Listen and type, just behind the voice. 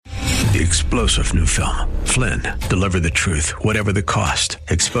The explosive new film, Flynn, deliver the truth, whatever the cost.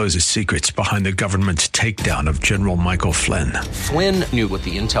 Exposes secrets behind the government's takedown of General Michael Flynn. Flynn knew what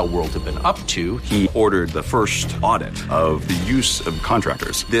the intel world had been up to. He ordered the first audit of the use of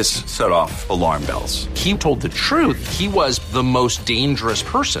contractors. This set off alarm bells. He told the truth. He was the most dangerous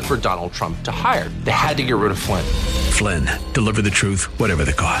person for Donald Trump to hire. They had to get rid of Flynn. Flynn, deliver the truth, whatever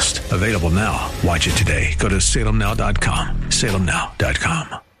the cost. Available now. Watch it today. Go to salemnow.com.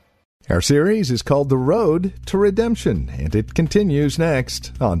 salemnow.com. Our series is called The Road to Redemption, and it continues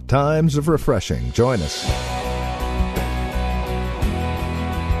next on Times of Refreshing. Join us.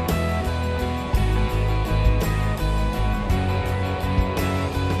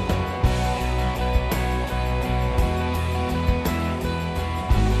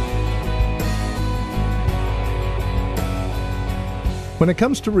 When it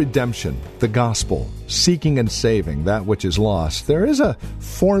comes to redemption, the gospel, seeking and saving that which is lost, there is a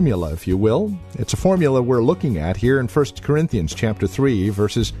formula, if you will. It's a formula we're looking at here in 1 Corinthians chapter 3,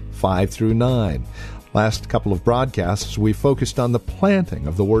 verses 5 through 9. Last couple of broadcasts, we focused on the planting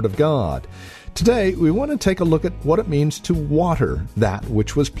of the Word of God. Today, we want to take a look at what it means to water that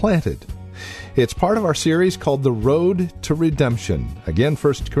which was planted. It's part of our series called The Road to Redemption. Again,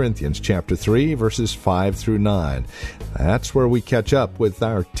 1 Corinthians chapter 3, verses 5 through 9. That's where we catch up with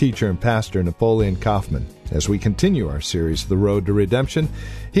our teacher and pastor, Napoleon Kaufman, as we continue our series, The Road to Redemption,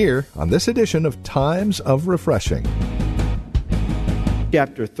 here on this edition of Times of Refreshing.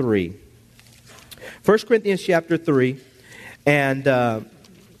 Chapter 3. 1 Corinthians chapter 3. And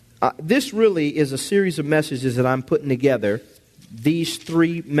this really is a series of messages that I'm putting together. These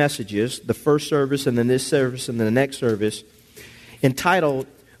three messages, the first service and then this service and then the next service, entitled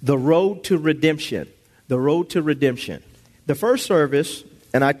The Road to Redemption. The Road to Redemption. The first service,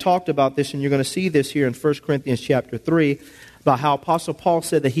 and I talked about this, and you're going to see this here in 1 Corinthians chapter 3, about how Apostle Paul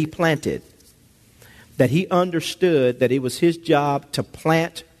said that he planted, that he understood that it was his job to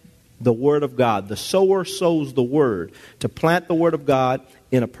plant the Word of God. The sower sows the Word, to plant the Word of God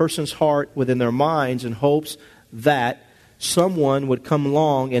in a person's heart, within their minds, in hopes that someone would come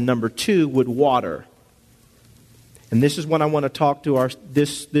along, and number two, would water. And this is what I want to talk to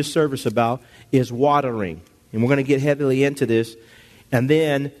this service about, is watering. And we're going to get heavily into this. And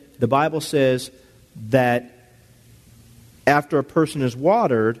then the Bible says that after a person is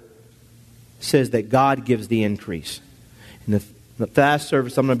watered, says that God gives the increase. In the last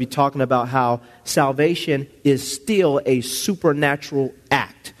service, I'm going to be talking about how salvation is still a supernatural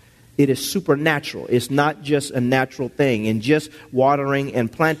act. It is supernatural. It's not just a natural thing. And just watering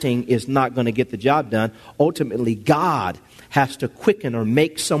and planting is not going to get the job done. Ultimately, God has to quicken or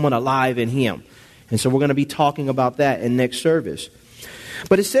make someone alive in Him. And so we're going to be talking about that in next service.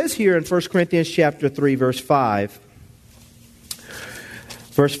 But it says here in 1 Corinthians chapter 3, verse 5.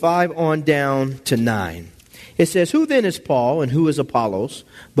 Verse 5 on down to 9. It says, "Who then is Paul and who is Apollos,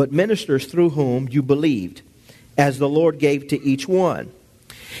 but ministers through whom you believed, as the Lord gave to each one?"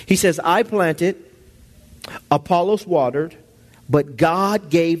 He says, "I planted, Apollos watered, but God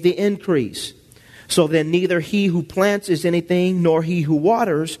gave the increase. So then neither he who plants is anything, nor he who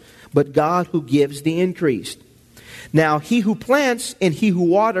waters, but God who gives the increase. Now he who plants and he who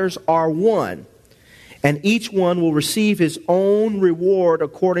waters are one, and each one will receive his own reward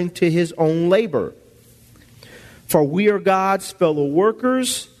according to his own labor. For we are God's fellow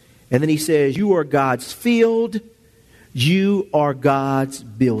workers." And then he says, "You are God's field. You are God's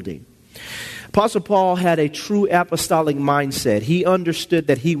building." Apostle Paul had a true apostolic mindset. He understood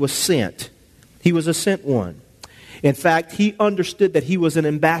that he was sent. He was a sent one. In fact, he understood that he was an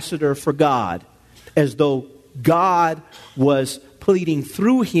ambassador for God, as though God was pleading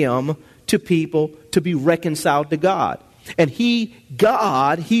through him to people to be reconciled to God. And he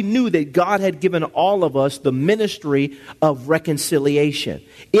knew that God had given all of us the ministry of reconciliation.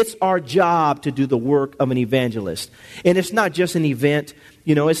 It's our job to do the work of an evangelist. And it's not just an event.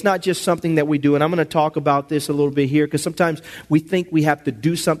 It's not just something that we do. And I'm going to talk about this a little bit here, because sometimes we think we have to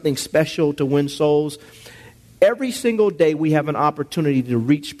do something special to win souls. Every single day we have an opportunity to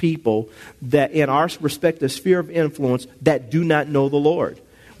reach people that in our respective sphere of influence that do not know the Lord.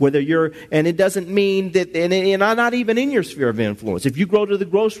 And it doesn't mean that, and not even in your sphere of influence. If you go to the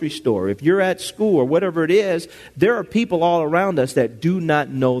grocery store, if you're at school or whatever it is, there are people all around us that do not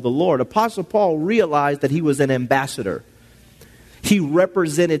know the Lord. Apostle Paul realized that he was an ambassador. He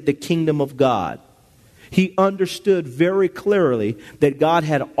represented the kingdom of God. He understood very clearly that God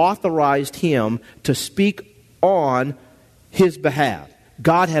had authorized him to speak on his behalf.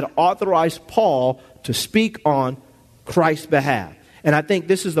 God had authorized Paul to speak on Christ's behalf. And I think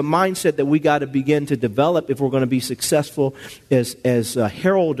this is the mindset that we got to begin to develop if we're going to be successful as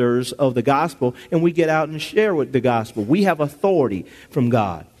heralders of the gospel, and we get out and share with the gospel. We have authority from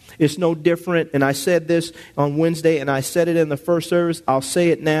God. It's no different, and I said this on Wednesday, and I said it in the first service. I'll say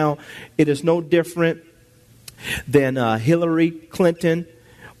it now. It is no different than Hillary Clinton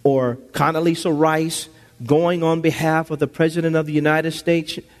or Condoleezza Rice going on behalf of the President of the United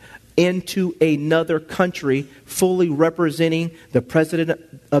States into another country, fully representing the President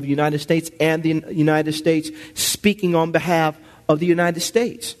of the United States and the United States, speaking on behalf of the United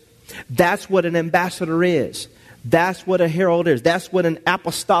States. That's what an ambassador is. That's what a herald is. That's what an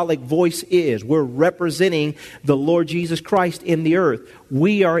apostolic voice is. We're representing the Lord Jesus Christ in the earth.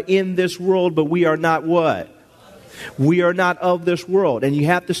 We are in this world, but we are not what? We are not of this world. And you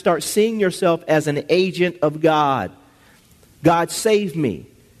have to start seeing yourself as an agent of God. God saved me.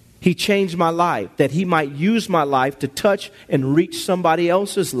 He changed my life, that He might use my life to touch and reach somebody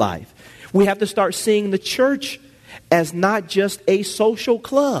else's life. We have to start seeing the church as not just a social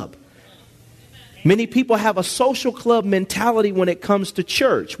club. Many people have a social club mentality when it comes to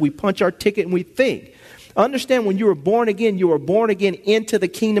church. We punch our ticket and we think. Understand, when you were born again into the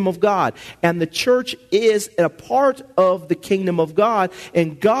kingdom of God. And the church is a part of the kingdom of God.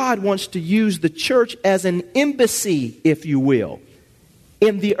 And God wants to use the church as an embassy, if you will,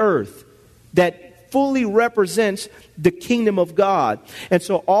 in the earth that fully represents the kingdom of God. And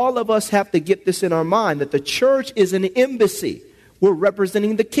so all of us have to get this in our mind, that the church is an embassy. We're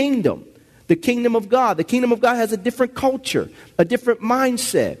representing the kingdom of God. The kingdom of God has a different culture, a different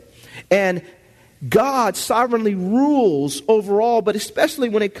mindset. And God sovereignly rules overall, but especially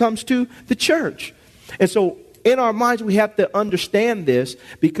when it comes to the church. And so in our minds, we have to understand this,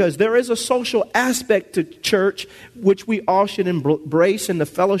 because there is a social aspect to church which we all should embrace in the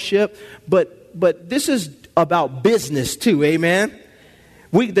fellowship. But this is about business too, amen?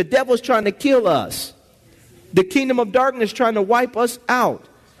 The devil's trying to kill us. The kingdom of darkness trying to wipe us out.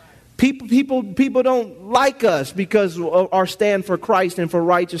 People don't like us because of our stand for Christ and for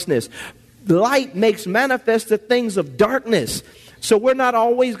righteousness. Light makes manifest the things of darkness. So we're not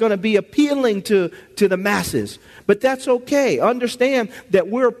always going to be appealing to the masses. But that's okay. Understand that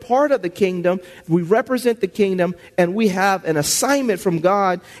we're part of the kingdom. We represent the kingdom, and we have an assignment from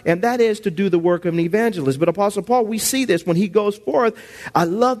God, and that is to do the work of an evangelist. But Apostle Paul, we see this when he goes forth. I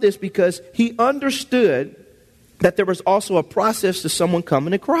love this because he understood that there was also a process to someone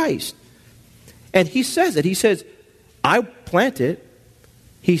coming to Christ. And he says it. He says, I planted.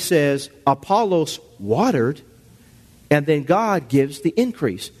 He says, Apollos watered. And then God gives the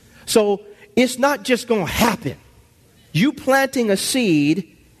increase. So it's not just going to happen. You planting a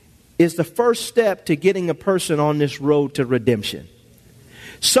seed is the first step to getting a person on this road to redemption.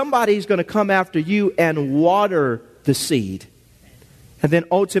 Somebody's going to come after you and water the seed. And then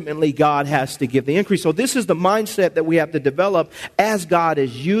ultimately God has to give the increase. So this is the mindset that we have to develop as God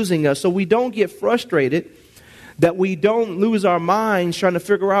is using us. So we don't get frustrated, that we don't lose our minds trying to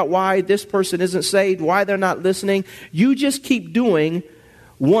figure out why this person isn't saved, why they're not listening. You just keep doing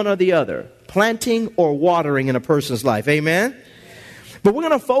one or the other, planting or watering in a person's life. Amen? But we're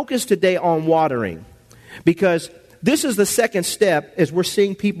going to focus today on watering, because this is the second step as we're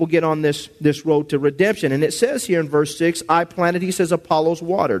seeing people get on this road to redemption. And it says here in verse 6, I planted, he says, Apollos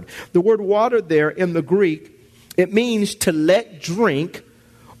watered. The word watered there in the Greek, it means to let drink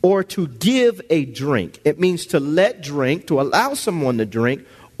or to give a drink. It means to let drink, to allow someone to drink,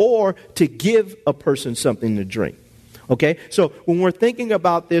 or to give a person something to drink. Okay? So when we're thinking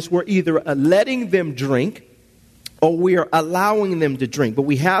about this, we're either letting them drink or we are allowing them to drink. But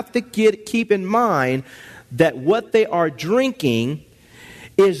we have to keep in mind that what they are drinking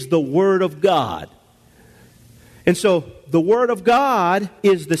is the Word of God. And so the Word of God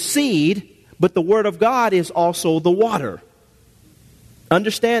is the seed, but the Word of God is also the water.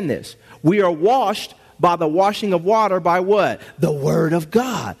 Understand this. We are washed by the washing of water by what? The Word of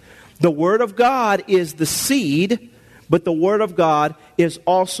God. The Word of God is the seed, but the Word of God is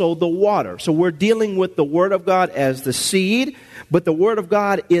also the water. So we're dealing with the Word of God as the seed, but the Word of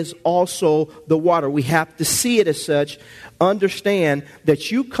God is also the water. We have to see it as such. Understand that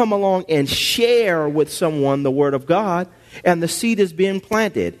you come along and share with someone the Word of God, and the seed is being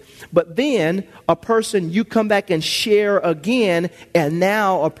planted. But then a person, you come back and share again, and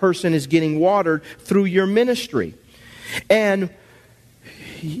now a person is getting watered through your ministry. And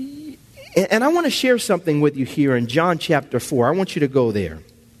I want to share something with you here in John chapter 4. I want you to go there.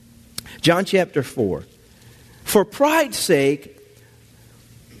 John chapter 4. For pride's sake,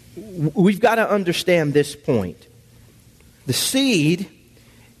 we've got to understand this point. The seed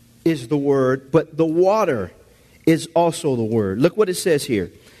is the Word, but the water is also the Word. Look what it says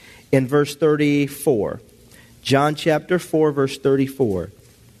here in verse 34. John chapter 4, verse 34.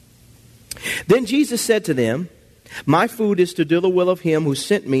 Then Jesus said to them, my food is to do the will of him who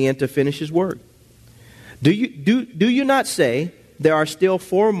sent me and to finish his work. Do you not say, there are still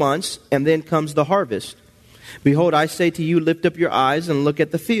 4 months and then comes the harvest? Behold, I say to you, lift up your eyes and look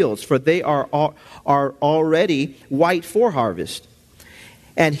at the fields, for they are already white for harvest.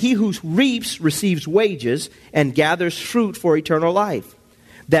 And he who reaps receives wages and gathers fruit for eternal life,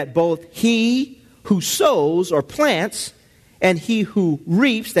 that both he who sows or plants and he who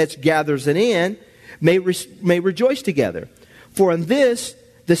reaps, that gathers it in, may rejoice together. For in this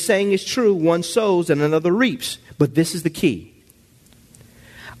the saying is true, one sows and another reaps. But this is the key.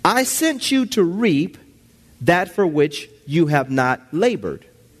 I sent you to reap that for which you have not labored.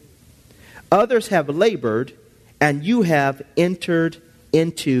 Others have labored, and you have entered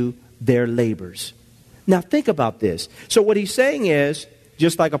into their labors. Now think about this. So what he's saying is,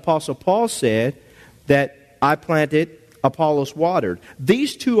 just like Apostle Paul said, that I planted, Apollos watered.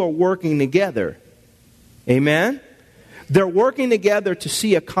 These two are working together. Amen? They're working together to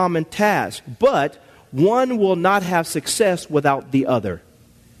see a common task, but one will not have success without the other.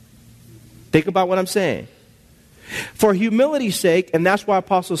 Think about what I'm saying. For humility's sake, and that's why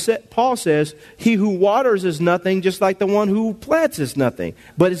Paul says, he who waters is nothing, just like the one who plants is nothing.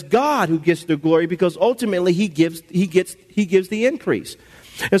 But it's God who gets the glory, because ultimately he gives the increase.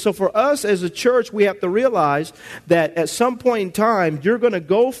 And so for us as a church, we have to realize that at some point in time, you're going to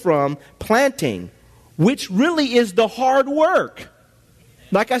go from planting, which really is the hard work.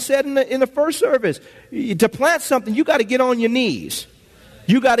 Like I said in the first service, to plant something, you got to get on your knees.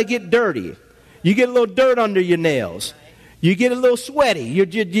 You got to get dirty. You get a little dirt under your nails. You get a little sweaty. You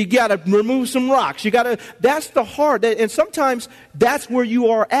got to remove some rocks. That's the hard. And sometimes that's where you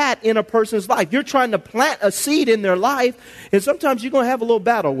are at in a person's life. You're trying to plant a seed in their life, and sometimes you're going to have a little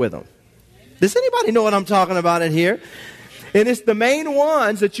battle with them. Does anybody know what I'm talking about in here? And it's the main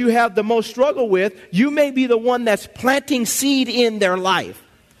ones that you have the most struggle with. You may be the one that's planting seed in their life.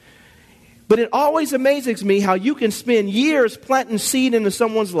 But it always amazes me how you can spend years planting seed into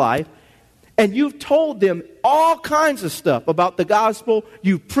someone's life, and you've told them all kinds of stuff about the gospel.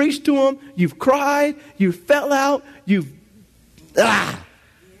 You've preached to them. You've cried. You fell out. And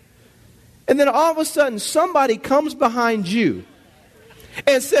then all of a sudden, somebody comes behind you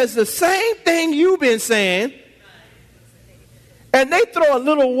and says the same thing you've been saying, and they throw a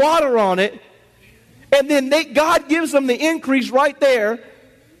little water on it, and then God gives them the increase right there,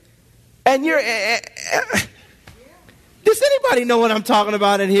 and you're... Does anybody know what I'm talking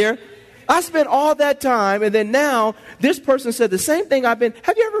about in here? I spent all that time, and then now this person said the same thing have you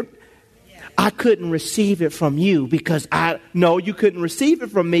ever... I couldn't receive it from you because no, you couldn't receive it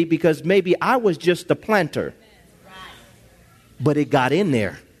from me because maybe I was just the planter. But it got in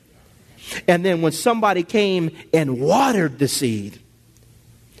there. And then when somebody came and watered the seed,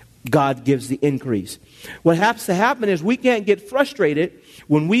 God gives the increase. What has to happen is we can't get frustrated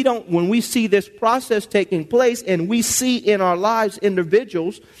when we see this process taking place, and we see in our lives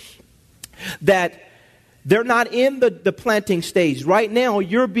individuals that they're not in the planting stage. Right now,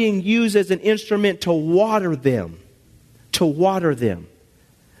 you're being used as an instrument to water them. To water them.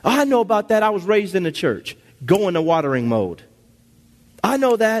 I know about that. I was raised in the church. Go into watering mode. I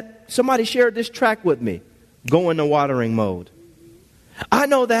know that. Somebody shared this track with me. Go into watering mode. I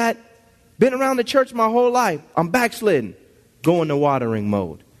know that. Been around the church my whole life. I'm backslidden. Go into watering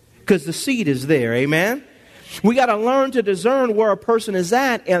mode. Because the seed is there. Amen? We got to learn to discern where a person is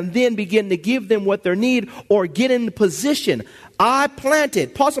at and then begin to give them what they need or get in the position. I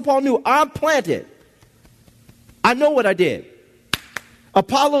planted. Apostle Paul knew I planted. I know what I did.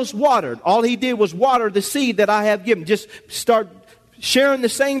 Apollos watered. All he did was water the seed that I have given. Just start sharing the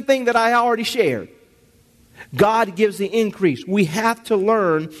same thing that I already shared. God gives the increase. We have to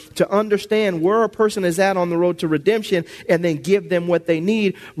learn to understand where a person is at on the road to redemption and then give them what they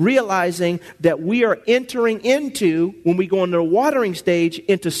need, realizing that we are entering into, when we go into the watering stage,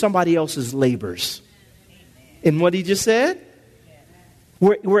 into somebody else's labors. And what he just said?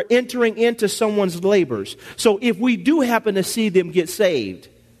 We're entering into someone's labors. So if we do happen to see them get saved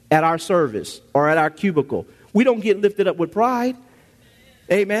at our service or at our cubicle, we don't get lifted up with pride.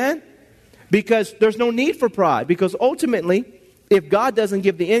 Amen? Because there's no need for pride. Because ultimately, if God doesn't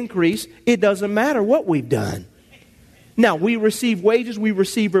give the increase, it doesn't matter what we've done. Now, we receive wages, we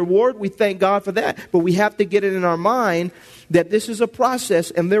receive reward, we thank God for that. But we have to get it in our mind that this is a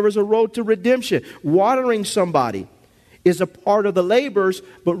process and there is a road to redemption. Watering somebody is a part of the labors,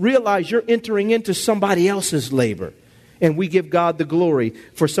 but realize you're entering into somebody else's labor. And we give God the glory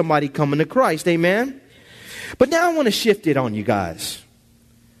for somebody coming to Christ. Amen? But now I want to shift it on you guys.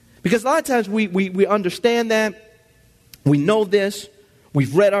 Because a lot of times we understand that. We know this.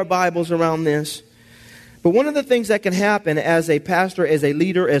 We've read our Bibles around this. But one of the things that can happen as a pastor, as a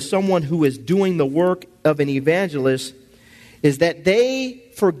leader, as someone who is doing the work of an evangelist is that they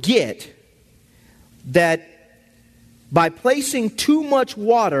forget that by placing too much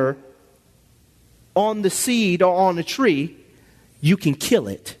water on the seed or on a tree, you can kill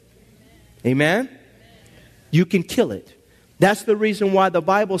it. Amen? You can kill it. That's the reason why the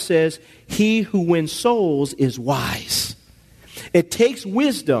Bible says, he who wins souls is wise. It takes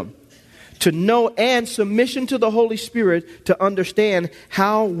wisdom to know and submission to the Holy Spirit to understand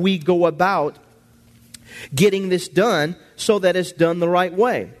how we go about getting this done so that it's done the right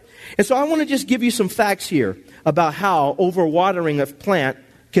way. And so I want to just give you some facts here about how overwatering a plant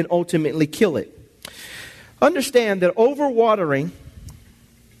can ultimately kill it. Understand that overwatering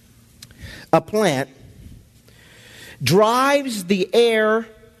a plant drives the air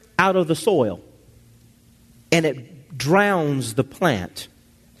out of the soil and it drowns the plant.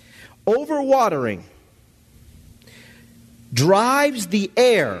 Overwatering drives the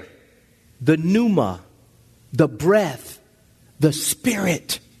air, the pneuma, the breath, the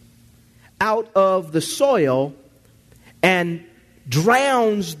spirit out of the soil and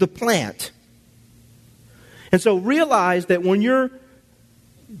drowns the plant. And so realize that when you're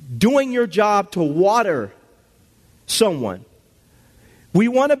doing your job to water someone, we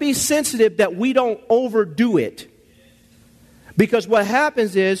want to be sensitive that we don't overdo it. Because what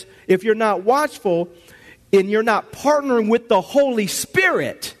happens is, if you're not watchful and you're not partnering with the Holy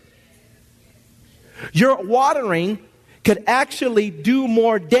Spirit, your watering could actually do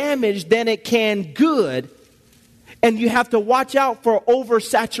more damage than it can good. And you have to watch out for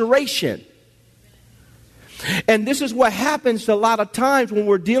oversaturation. And this is what happens a lot of times when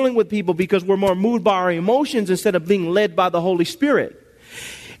we're dealing with people, because we're more moved by our emotions instead of being led by the Holy Spirit.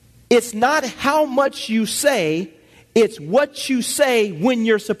 It's not how much you say, it's what you say when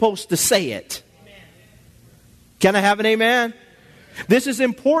you're supposed to say it. Can I have an amen? This is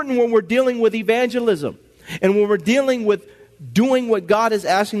important when we're dealing with evangelism and when we're dealing with doing what God is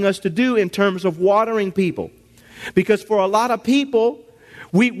asking us to do in terms of watering people. Because for a lot of people,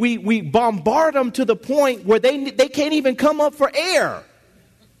 we bombard them to the point where they can't even come up for air.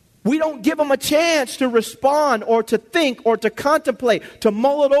 We don't give them a chance to respond or to think or to contemplate, to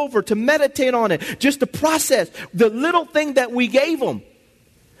mull it over, to meditate on it, just to process the little thing that we gave them.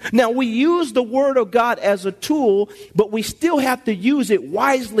 Now, we use the Word of God as a tool, but we still have to use it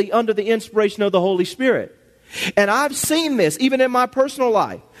wisely under the inspiration of the Holy Spirit. And I've seen this, even in my personal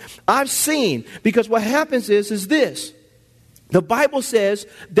life. I've seen, because what happens is this. The Bible says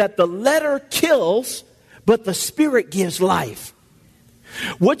that the letter kills, but the Spirit gives life.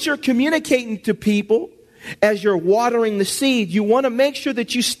 What you're communicating to people as you're watering the seed, you want to make sure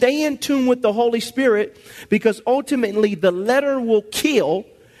that you stay in tune with the Holy Spirit, because ultimately the letter will kill,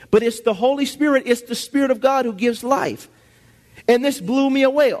 but it's the Holy Spirit, it's the Spirit of God who gives life. And this blew me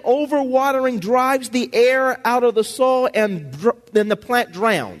away. Overwatering drives the air out of the soil and then the plant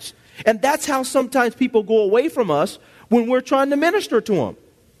drowns. And that's how sometimes people go away from us when we're trying to minister to them.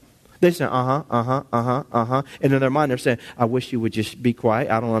 They say, and in their mind they're saying, I wish you would just be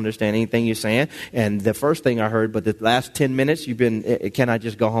quiet. I don't understand anything you're saying. And the first thing I heard, but the last 10 minutes you've been, can I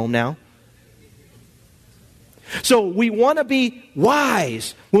just go home now? So we want to be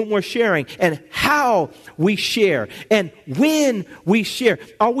wise when we're sharing and how we share and when we share.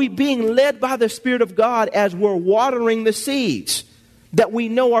 Are we being led by the Spirit of God as we're watering the seeds that we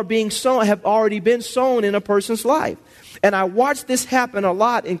know are being sown, have already been sown in a person's life? And I watch this happen a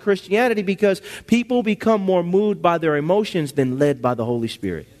lot in Christianity because people become more moved by their emotions than led by the Holy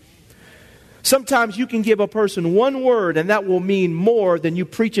Spirit. Sometimes you can give a person one word and that will mean more than you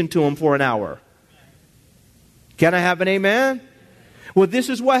preaching to them for an hour. Can I have an amen? Well, this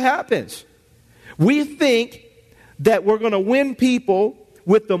is what happens. We think that we're going to win people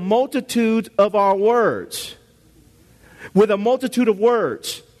with the multitude of our words. With a multitude of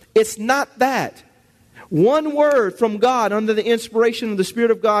words. It's not that. One word from God under the inspiration of the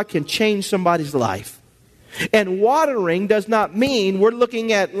Spirit of God can change somebody's life. And watering does not mean we're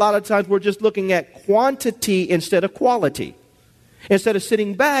looking at, a lot of times we're just looking at quantity instead of quality. Instead of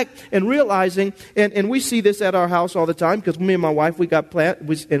sitting back and realizing, and we see this at our house all the time, because me and my wife, we got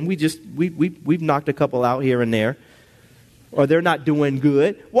and we've knocked a couple out here and there. Or they're not doing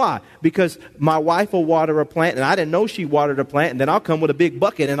good. Why? Because my wife will water a plant, and I didn't know she watered a plant, and then I'll come with a big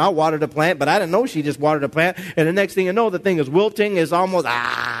bucket, and I'll water the plant, but I didn't know she just watered a plant, and the next thing you know, the thing is wilting, is almost,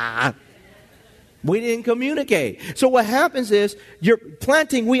 we didn't communicate. So what happens is, you're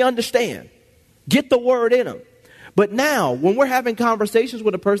planting, we understand. Get the word in them. But now, when we're having conversations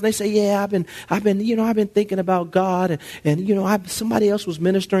with a person, they say, yeah, I've been thinking about God, and somebody else was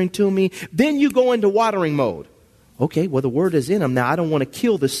ministering to me. Then you go into watering mode. Okay, well, the word is in them. Now, I don't want to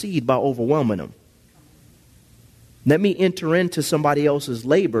kill the seed by overwhelming them. Let me enter into somebody else's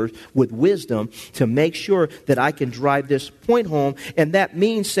labor with wisdom to make sure that I can drive this point home. And that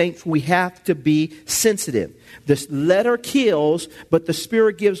means, saints, we have to be sensitive. This letter kills, but the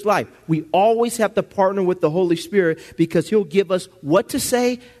Spirit gives life. We always have to partner with the Holy Spirit because He'll give us what to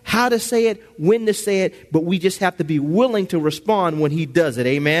say, how to say it, when to say it. But we just have to be willing to respond when He does it.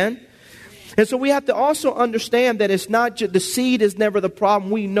 Amen? And so we have to also understand that it's not just the seed is never the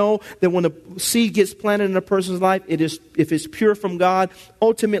problem. We know that when a seed gets planted in a person's life, it is, if it's pure from God,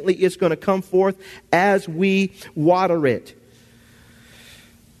 ultimately it's going to come forth as we water it.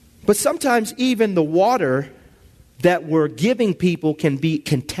 But sometimes even the water that we're giving people can be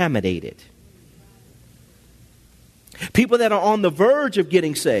contaminated. People that are on the verge of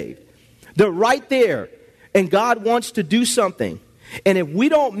getting saved, they're right there, and God wants to do something. And if we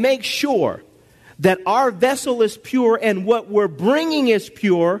don't make sure that our vessel is pure and what we're bringing is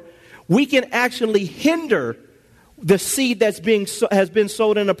pure, we can actually hinder the seed that's has been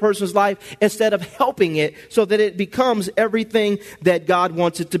sowed in a person's life instead of helping it so that it becomes everything that God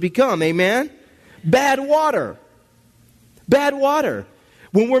wants it to become. Amen? Bad water. Bad water.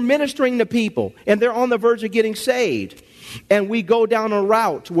 When we're ministering to people and they're on the verge of getting saved, and we go down a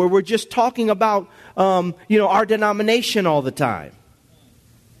route where we're just talking about our denomination all the time.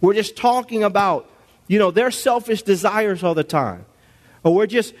 We're just talking about, their selfish desires all the time. Or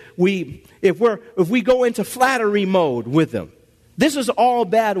if we go into flattery mode with them. This is all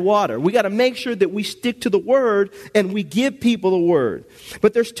bad water. We got to make sure that we stick to the Word and we give people the Word.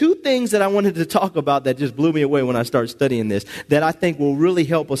 But there's two things that I wanted to talk about that just blew me away when I started studying this that I think will really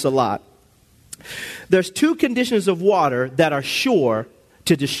help us a lot. There's two conditions of water that are sure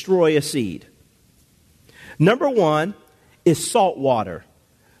to destroy a seed. Number one is salt water.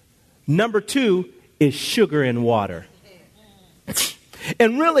 Number two is sugar in water.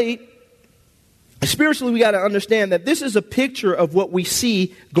 And really, spiritually, we got to understand that this is a picture of what we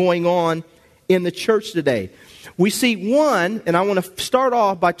see going on in the church today. We see one, and I want to start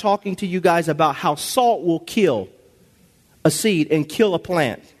off by talking to you guys about how salt will kill a seed and kill a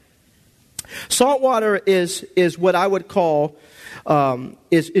plant. Salt water is what I would call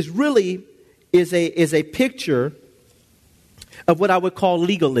is a picture of what I would call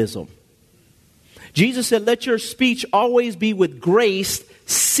legalism. Jesus said, let your speech always be with grace,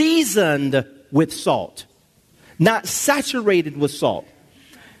 seasoned with salt, not saturated with salt.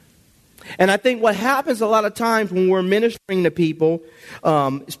 And I think what happens a lot of times when we're ministering to people,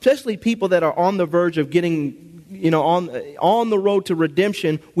 especially people that are on the verge of getting, on the road to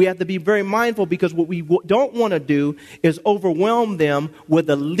redemption, we have to be very mindful because what we don't want to do is overwhelm them with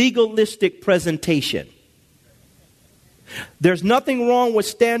a legalistic presentation. There's nothing wrong with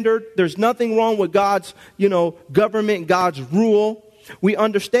standard. There's nothing wrong with God's, government, God's rule. We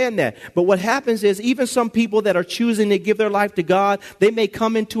understand that. But what happens is even some people that are choosing to give their life to God, they may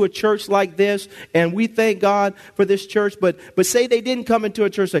come into a church like this, and we thank God for this church, but say they didn't come into a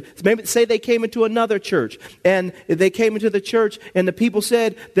church, maybe say they came into another church, and they came into the church, and the people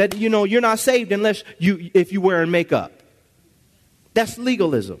said that, you're not saved unless if you're wearing makeup. That's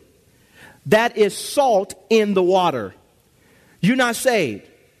legalism. That is salt in the water. You're not saved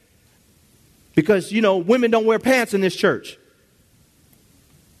because, women don't wear pants in this church.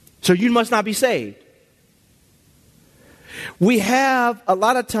 So you must not be saved. We have a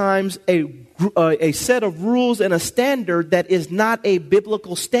lot of times a set of rules and a standard that is not a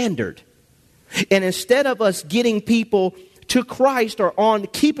biblical standard. And instead of us getting people to Christ or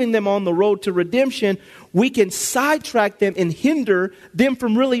keeping them on the road to redemption, we can sidetrack them and hinder them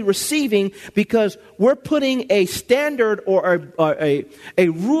from really receiving because we're putting a standard or a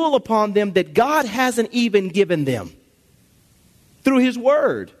rule upon them that God hasn't even given them through His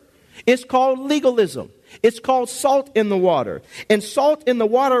Word. It's called legalism. It's called salt in the water. And salt in the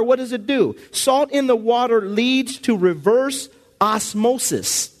water, what does it do? Salt in the water leads to reverse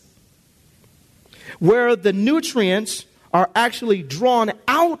osmosis, where the nutrients are actually drawn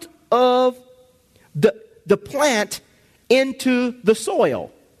out of the plant into the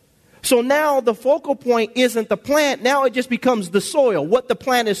soil. So now the focal point isn't the plant. Now it just becomes the soil, what the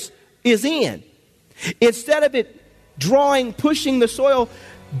plant is in. Instead of it pushing the soil,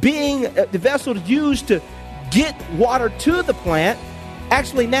 being the vessel used to get water to the plant,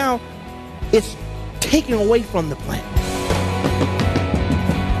 actually now it's taken away from the plant.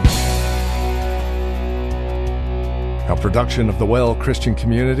 Production of the Well Christian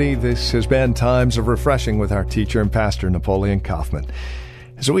Community. This has been Times of Refreshing with our teacher and pastor, Napoleon Kaufman.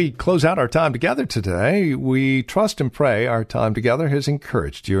 As we close out our time together today, we trust and pray our time together has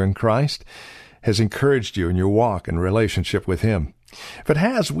encouraged you in Christ, has encouraged you in your walk and relationship with Him. If it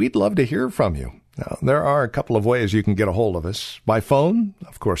has, we'd love to hear from you. Now, there are a couple of ways you can get a hold of us. By phone,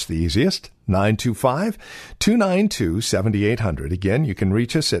 of course, the easiest, 925-292-7800. Again, you can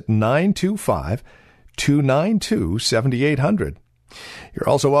reach us at 925-292-7800. You're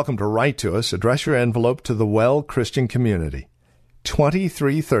also welcome to write to us. Address your envelope to the Well Christian Community,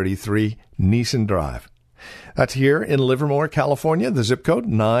 2333 Neeson Drive. That's here in Livermore, California, the zip code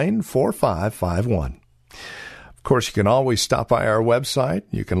 94551. Of course, you can always stop by our website.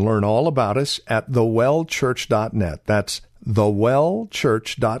 You can learn all about us at thewellchurch.net. That's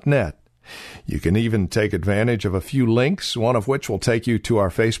thewellchurch.net. You can even take advantage of a few links, one of which will take you to our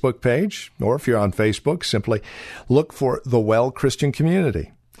Facebook page, or if you're on Facebook, simply look for The Well Christian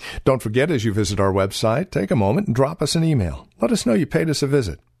Community. Don't forget, as you visit our website, take a moment and drop us an email. Let us know you paid us a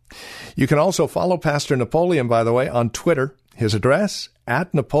visit. You can also follow Pastor Napoleon, by the way, on Twitter. His address,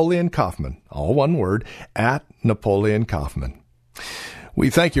 @Napoleon Kaufman, all one word, @Napoleon Kaufman. We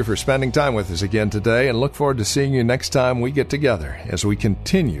thank you for spending time with us again today and look forward to seeing you next time we get together as we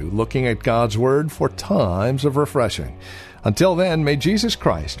continue looking at God's Word for times of refreshing. Until then, may Jesus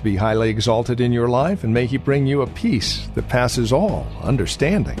Christ be highly exalted in your life, and may He bring you a peace that passes all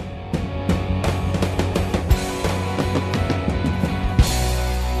understanding.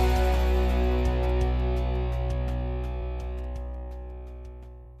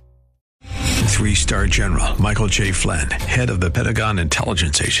 Three-star General Michael J. Flynn, head of the Pentagon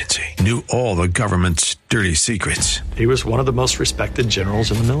Intelligence Agency, knew all the government's dirty secrets. He was one of the most respected generals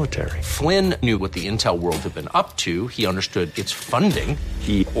in the military. Flynn knew what the intel world had been up to. He understood its funding.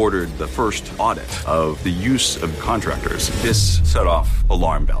 He ordered the first audit of the use of contractors. This set off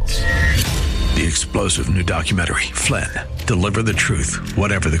alarm bells. The explosive new documentary, Flynn, Deliver the Truth,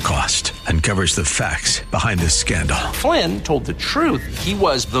 Whatever the Cost, uncovers the facts behind this scandal. Flynn told the truth. He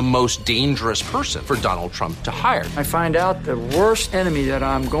was the most dangerous person for Donald Trump to hire. I find out the worst enemy that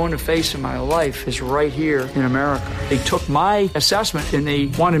I'm going to face in my life is right here in America. They took my assessment and they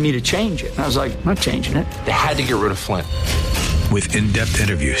wanted me to change it. And I was like, I'm not changing it. They had to get rid of Flynn. With in-depth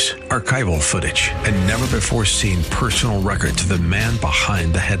interviews, archival footage, and never-before-seen personal records of the man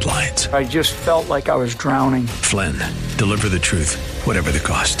behind the headlines. I just felt like I was drowning. Flynn, Deliver the Truth, Whatever the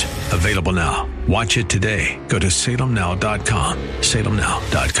Cost. Available now. Watch it today. Go to salemnow.com.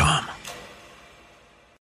 salemnow.com.